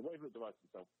 And the wavelet device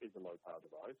itself is a low power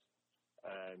device,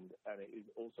 and it is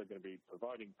also going to be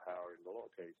providing power in a lot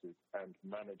of cases and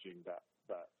managing that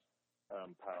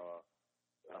power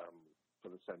for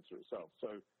the sensor itself.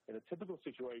 So in a typical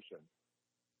situation,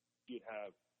 you'd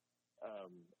have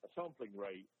a sampling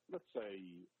rate, let's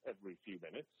say every few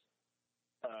minutes,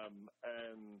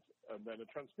 and then a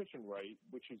transmission rate,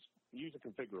 which is user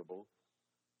configurable,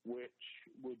 which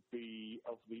would be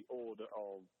of the order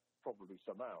of probably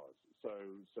some hours. So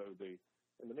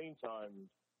in the meantime,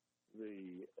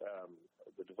 the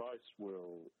device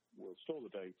will store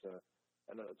the data,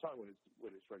 and at the time when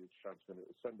it's ready to transmit, it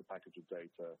will send a package of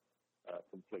data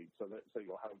complete. So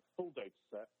you'll have a full data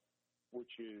set,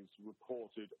 which is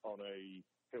reported on a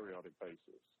periodic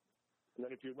basis. And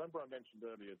then if you remember, I mentioned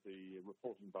earlier the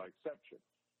reporting by exception.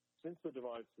 Since the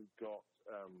device has got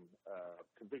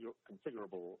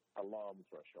configurable alarm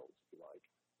thresholds, if you like,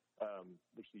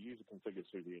 which the user configures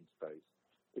through the interface,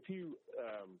 if you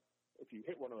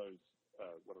hit one of those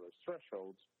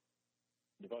thresholds,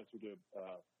 the device will do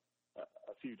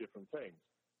a few different things.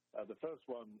 The first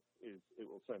one is it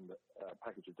will send a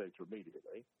package of data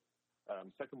immediately.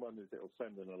 Second one is it will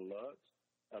send an alert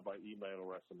by email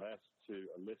or SMS to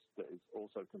a list that is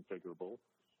also configurable.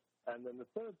 And then the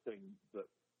third thing that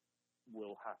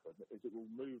will happen is it will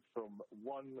move from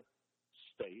one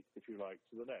state, if you like,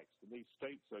 to the next. And these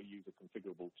states are user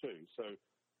configurable too. So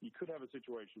you could have a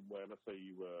situation where, let's say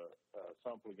you were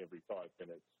sampling every 5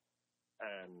 minutes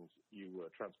and you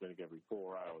were transmitting every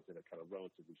 4 hours in a kind of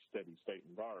relatively steady state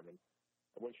environment.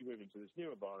 And once you move into this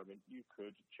new environment, you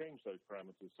could change those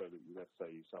parameters so that let's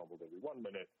say you sampled every 1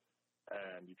 minute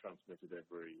and you transmitted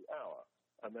every hour.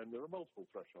 And then there are multiple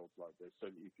thresholds like this.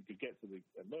 So if you could get to the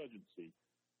emergency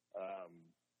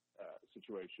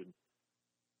situation,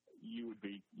 you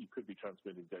could be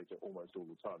transmitting data almost all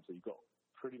the time. So you've got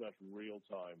pretty much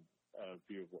real-time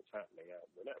view of what's happening out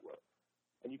in the network.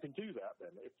 And you can do that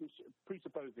then, if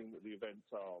presupposing that the events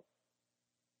are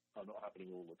not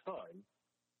happening all the time,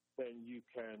 then you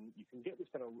can get this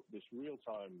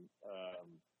real-time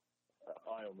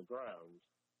eye on the ground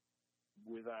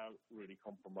without really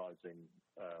compromising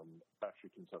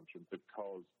battery consumption,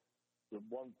 because the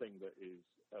one thing that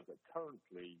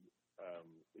currently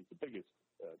is the biggest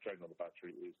drain on the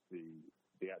battery is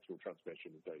the actual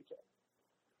transmission of data.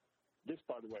 This,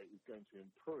 by the way, is going to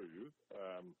improve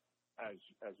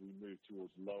as we move towards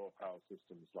lower power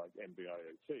systems like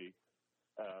NB-IoT,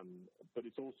 but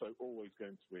it's also always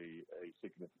going to be a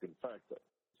significant factor.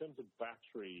 In terms of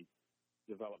battery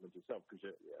development itself, because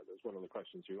that's one of the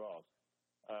questions you asked,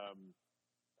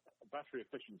 battery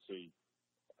efficiency,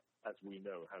 as we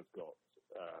know, has got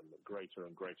greater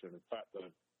and greater. And in fact,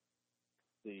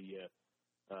 the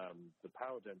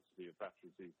power density of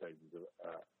batteries these days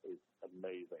is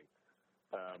amazing.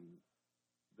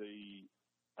 The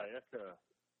IECA,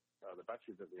 the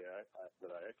battery that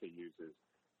IECA uses,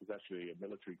 is actually a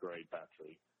military-grade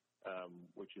battery,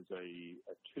 which is a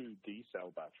 2D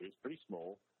cell battery. It's pretty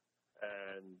small,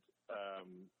 and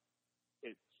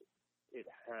it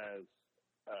has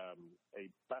a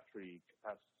battery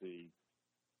capacity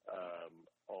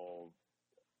of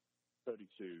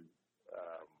 32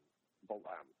 volt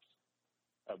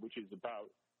amps, which is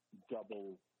about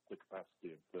double the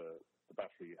capacity of the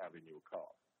battery you have in your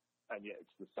car. and yet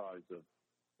it's the size of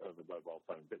a mobile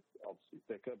phone. It's obviously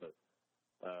thicker, but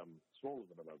smaller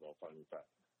than a mobile phone, in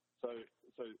fact. So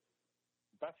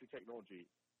battery technology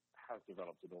has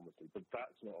developed enormously, but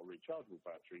that's not a rechargeable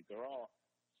battery. There are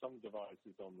some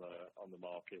devices on the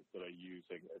market that are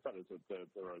using. In fact,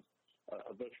 there is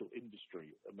a virtual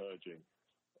industry emerging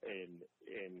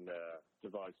in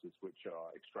devices which are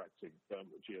extracting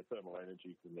geothermal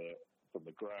energy from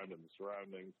the ground and the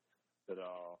surroundings, that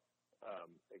are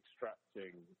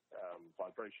extracting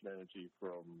vibration energy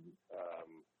from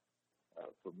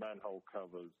manhole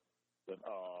covers, that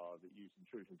use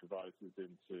intrusion devices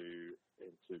into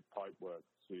pipework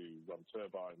to run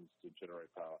turbines to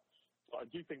generate power. So I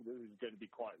do think this is going to be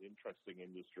quite an interesting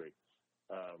industry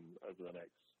over the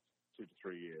next 2 to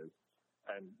 3 years,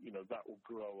 and that will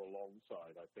grow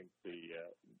alongside, I think, the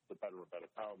better and better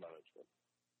power management.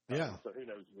 Yeah. So who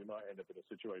knows? We might end up in a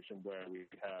situation where we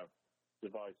have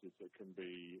devices that can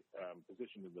be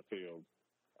positioned in the field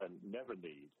and never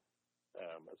need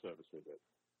a service visit.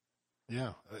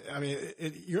 Yeah, I mean,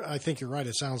 I think you're right.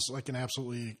 It sounds like an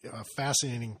absolutely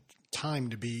fascinating time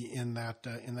to be in that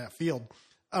field.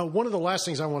 One of the last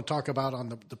things I want to talk about on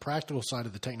the practical side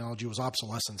of the technology was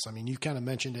obsolescence. I mean, you kind of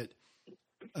mentioned it,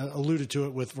 alluded to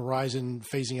it with Verizon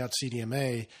phasing out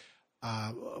CDMA,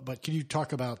 but can you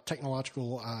talk about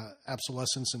technological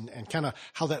obsolescence and kind of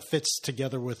how that fits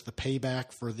together with the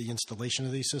payback for the installation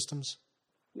of these systems?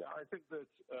 Yeah, I think that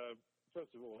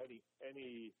first of all,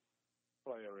 any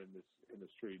player in this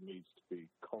industry needs to be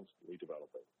constantly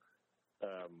developing.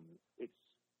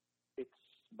 It's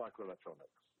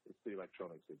microelectronics. It's the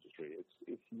electronics industry.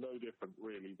 It's no different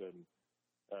really than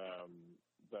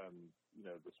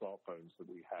the smartphones that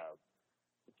we have.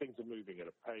 Things are moving at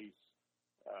a pace.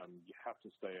 You have to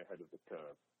stay ahead of the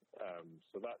curve.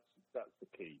 So that's the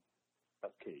key.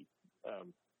 That's key.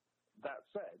 That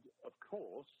said, of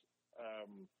course,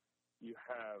 you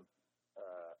have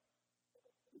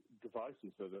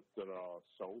devices that are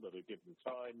sold at a given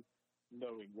time,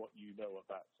 knowing what you know at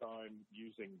that time,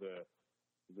 using the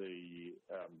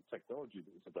technology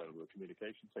that's available, the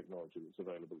communication technology that's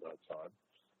available at that time.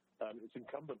 It's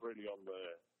incumbent really on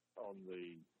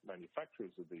the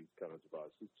manufacturers of these kind of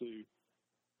devices to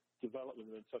develop them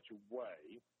in such a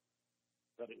way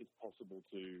that it is possible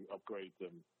to upgrade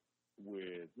them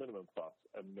with minimum fuss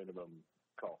and minimum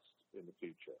cost in the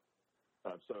future.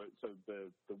 So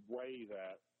the way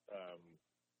that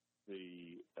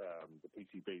the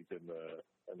PCBs in the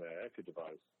Echo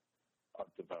device are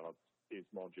developed is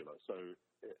modular. So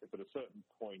if at a certain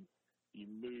point you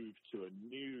move to a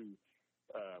new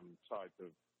type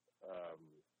of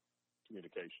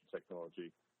communication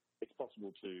technology, it's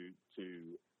possible to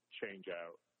change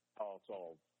out part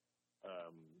of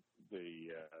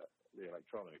the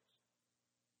electronics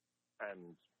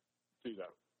and do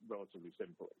that relatively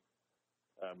simply.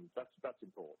 That's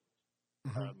important.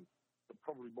 Mm-hmm. But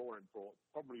probably more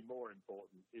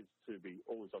important is to be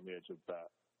always on the edge of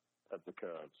the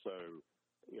curve. So,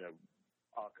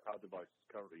 our device is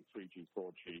currently 3G,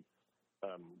 4G.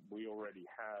 We already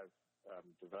have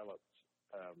developed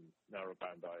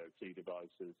narrowband IoT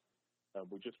devices.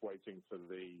 We're just waiting for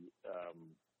the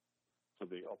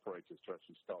operators to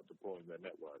actually start deploying their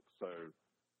networks. So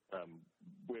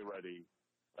we're ready.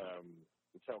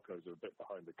 The telcos are a bit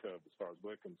behind the curve as far as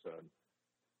we're concerned,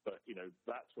 but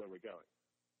that's where we're going.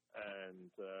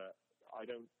 And I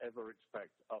don't ever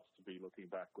expect us to be looking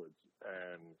backwards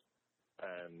and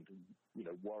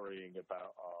worrying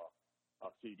about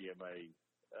our CDMA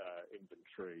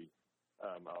inventory,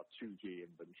 our 2G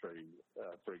inventory,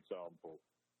 for example.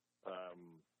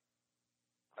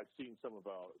 I've seen some of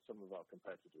our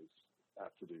competitors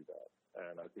have to do that,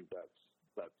 and I think that's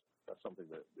something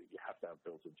that you have to have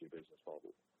built into your business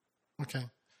model. Okay.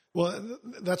 Well,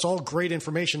 that's all great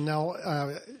information. Now,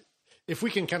 if we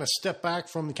can kind of step back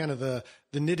from kind of the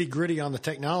nitty gritty on the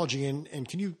technology, and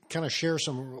can you kind of share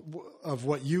some of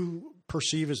what you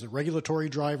perceive as the regulatory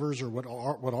drivers, or what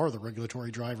are the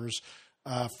regulatory drivers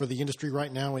for the industry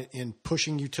right now in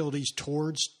pushing utilities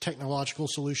towards technological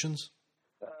solutions?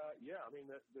 Yeah, I mean,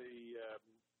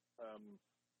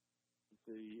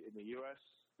 in the U.S.,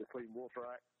 the Clean Water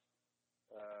Act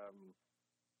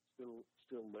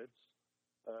still lives,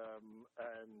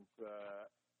 and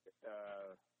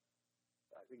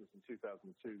I think it's in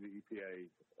 2002 the EPA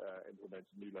implemented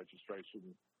new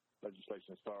legislation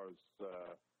as far as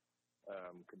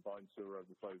combined sewer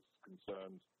overflows is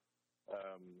concerned.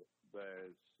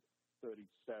 There's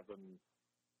 37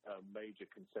 major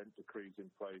consent decrees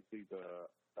in place. These are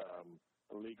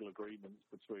legal agreements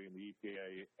between the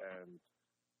EPA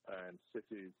and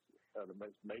cities, the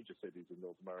most major cities in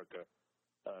North America,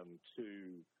 to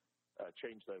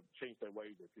change their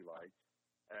ways, if you like,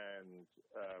 and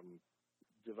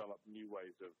develop new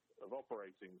ways of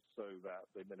operating so that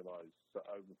they minimize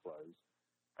overflows.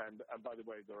 And by the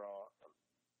way, there are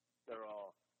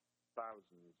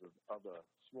thousands of other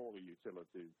smaller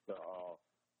utilities that are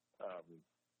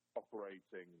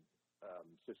operating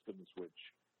systems which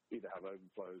either have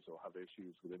overflows or have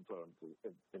issues with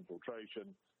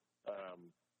infiltration,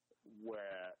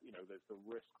 where there's the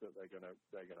risk that they're going to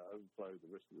overflow, the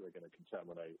risk that they're going to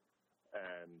contaminate,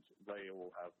 and they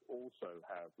also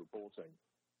have reporting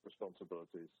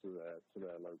responsibilities to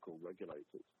their local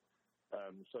regulators.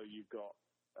 So you've got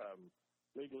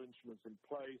legal instruments in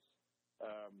place.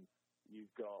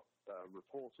 You've got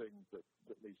reporting that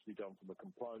needs to be done from a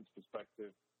compliance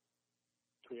perspective.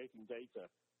 Creating data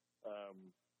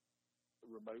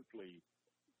remotely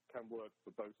can work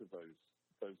for both of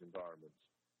those environments.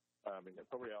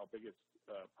 Probably our biggest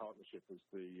partnership is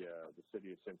the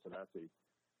city of Cincinnati.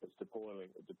 It's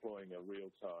deploying a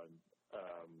real-time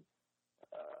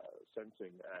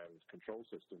sensing and control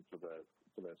system for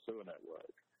their sewer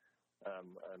network.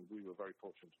 And we were very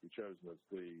fortunate to be chosen as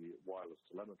the wireless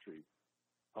telemetry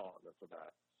partner for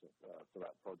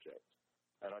that project.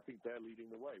 And I think they're leading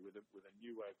the way with a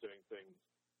new way of doing things,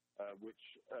 which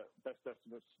best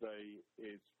estimates say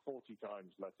is 40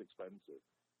 times less expensive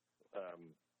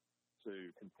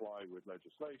to comply with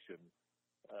legislation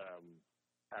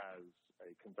as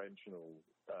a conventional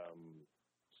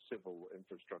civil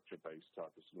infrastructure-based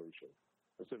type of solution.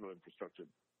 A civil infrastructure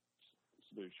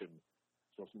solution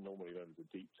is what's normally known as a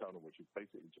deep tunnel, which is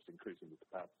basically just increasing the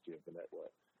capacity of the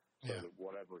network so that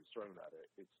whatever is thrown at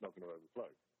it, it's not going to overflow.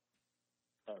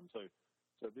 So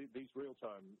these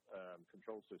real-time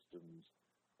control systems,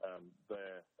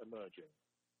 they're emerging.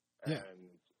 Yeah. And,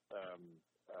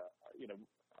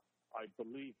 I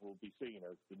believe will be seen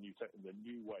as the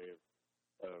new way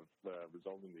of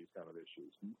resolving these kind of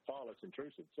issues. Far less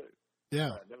intrusive too.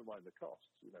 Yeah. Never mind the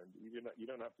costs. You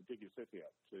don't have to dig your city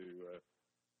up to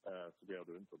be able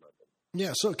to implement them.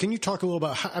 Yeah. So can you talk a little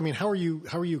about how are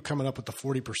you coming up with the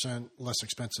 40% less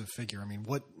expensive figure? I mean,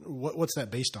 what's that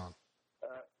based on?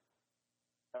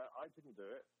 I didn't do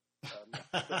it.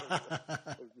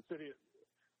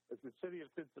 It's the city of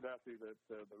Cincinnati that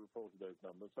reported those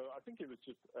numbers. So I think it was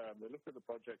just they looked at the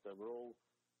project overall.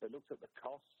 They looked at the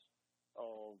costs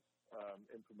of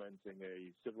implementing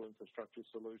a civil infrastructure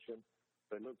solution.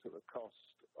 They looked at the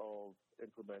cost of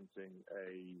implementing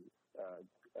a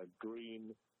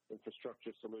green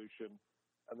infrastructure solution,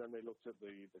 and then they looked at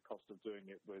the cost of doing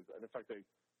it with. And in fact, the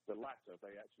latter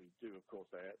they actually do. Of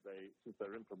course, they since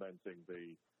they're implementing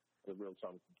the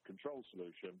real-time control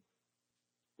solution,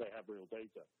 they have real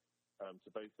data to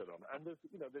base it on. And there's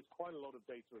quite a lot of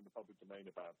data in the public domain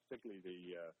about, particularly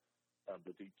the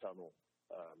deep tunnel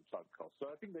type costs. So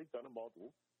I think they've done a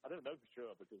model. I don't know for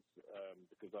sure because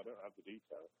I don't have the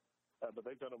detail, but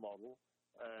they've done a model,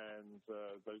 and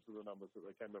those are the numbers that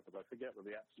they came up with. I forget what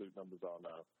the absolute numbers are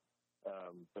now,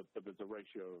 but there's a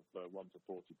ratio of 1 to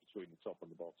 40 between the top and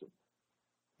the bottom.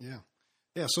 Yeah.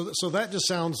 So that just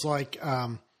sounds like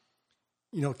kind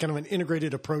of an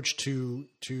integrated approach to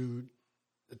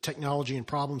technology and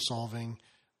problem solving,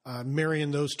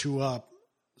 marrying those two up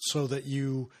so that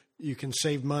you can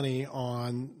save money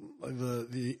on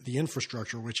the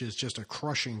infrastructure, which is just a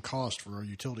crushing cost for our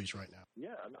utilities right now.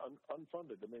 Yeah, and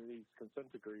unfunded. I mean, these consent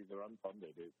decrees are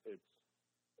unfunded.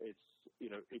 It's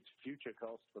future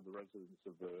cost for the residents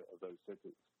of those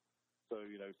cities. So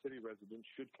city residents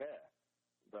should care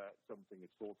that something is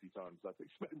 40 times less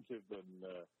expensive than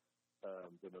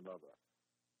another.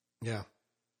 Yeah.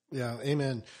 Yeah.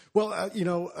 Amen. Well,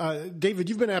 David,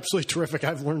 you've been absolutely terrific.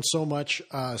 I've learned so much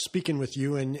speaking with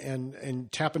you and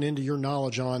tapping into your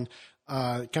knowledge on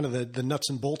kind of the nuts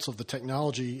and bolts of the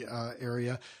technology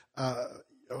area.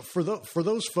 For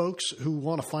those folks who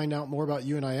want to find out more about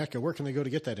you and IECA, where can they go to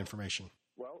get that information?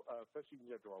 Well, first you can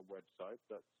go to our website.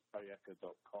 That's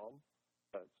IECA.com.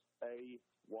 That's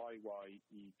AYYEKA.com.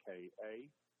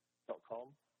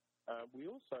 We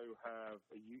also have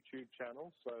a YouTube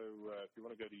channel, so if you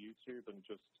want to go to YouTube and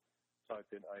just type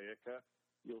in IECA,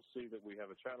 you'll see that we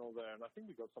have a channel there, and I think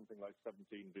we've got something like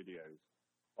 17 videos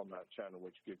on that channel,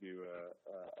 which give you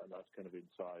a nice kind of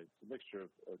insight, a mixture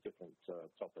of different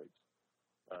topics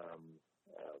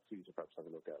for you to perhaps have a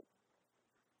look at.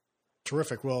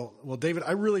 Terrific. Well, David,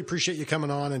 I really appreciate you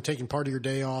coming on and taking part of your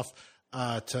day off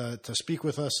to speak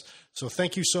with us. So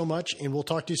thank you so much, and we'll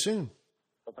talk to you soon.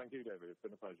 Well, thank you, David. It's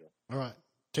been a pleasure. All right.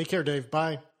 Take care, Dave.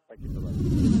 Bye. Thank you.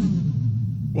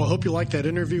 Bye-bye. Well, I hope you liked that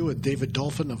interview with David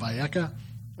Dolphin of IECA.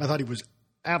 I thought he was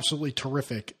absolutely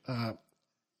terrific.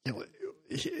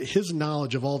 his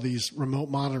knowledge of all these remote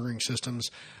monitoring systems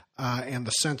and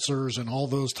the sensors and all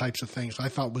those types of things, I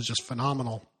thought was just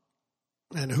phenomenal.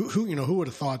 And who would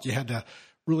have thought you had to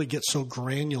really get so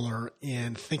granular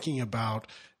in thinking about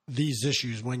these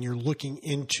issues when you're looking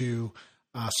into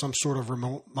some sort of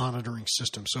remote monitoring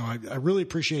system. So I really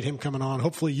appreciate him coming on.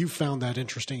 Hopefully you found that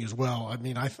interesting as well. I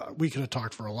mean, I thought we could have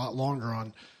talked for a lot longer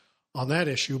on that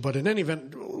issue, but in any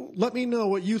event, let me know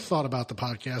what you thought about the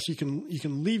podcast. You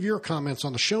can leave your comments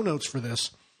on the show notes for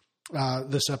this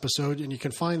episode, and you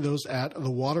can find those at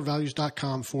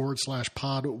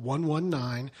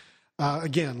thewatervalues.com/pod119.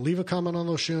 Again, leave a comment on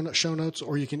those show notes,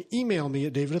 or you can email me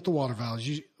at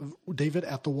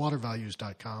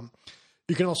david@thewatervalues.com.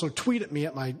 You can also tweet at me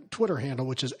at my Twitter handle,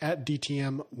 which is at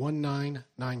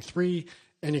DTM1993,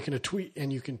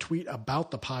 and you can tweet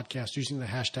about the podcast using the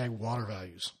hashtag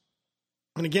watervalues.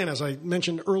 And again, as I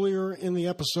mentioned earlier in the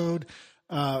episode,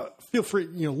 feel free,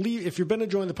 if you've been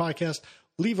enjoying the podcast,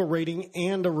 leave a rating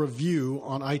and a review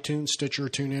on iTunes, Stitcher,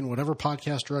 TuneIn, whatever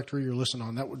podcast directory you're listening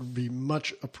on. That would be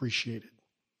much appreciated.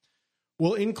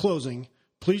 Well, in closing,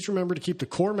 please remember to keep the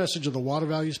core message of the Water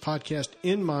Values podcast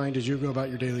in mind as you go about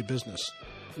your daily business.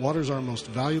 Water is our most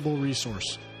valuable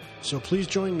resource. So please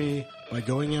join me by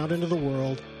going out into the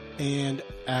world and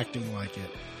acting like it.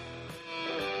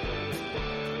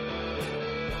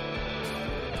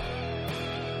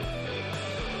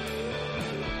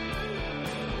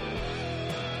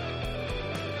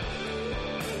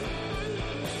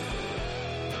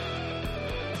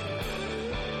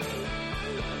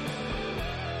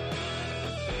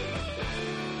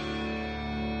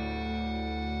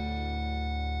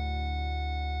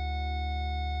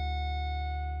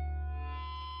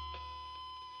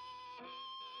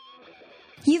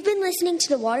 You've been listening to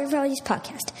the Water Values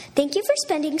Podcast. Thank you for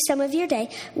spending some of your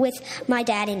day with my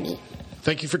dad and me.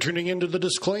 Thank you for tuning in to the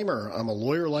disclaimer. I'm a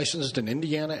lawyer licensed in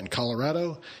Indiana and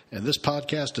Colorado, and this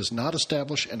podcast does not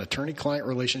establish an attorney-client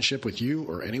relationship with you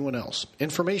or anyone else.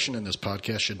 Information in this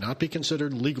podcast should not be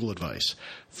considered legal advice.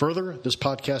 Further, this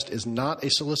podcast is not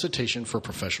a solicitation for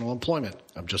professional employment.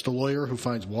 I'm just a lawyer who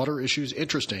finds water issues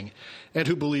interesting and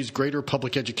who believes greater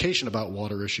public education about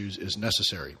water issues is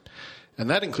necessary. And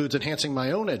that includes enhancing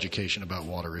my own education about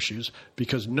water issues,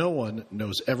 because no one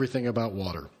knows everything about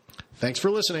water. Thanks for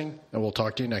listening, and we'll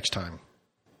talk to you next time.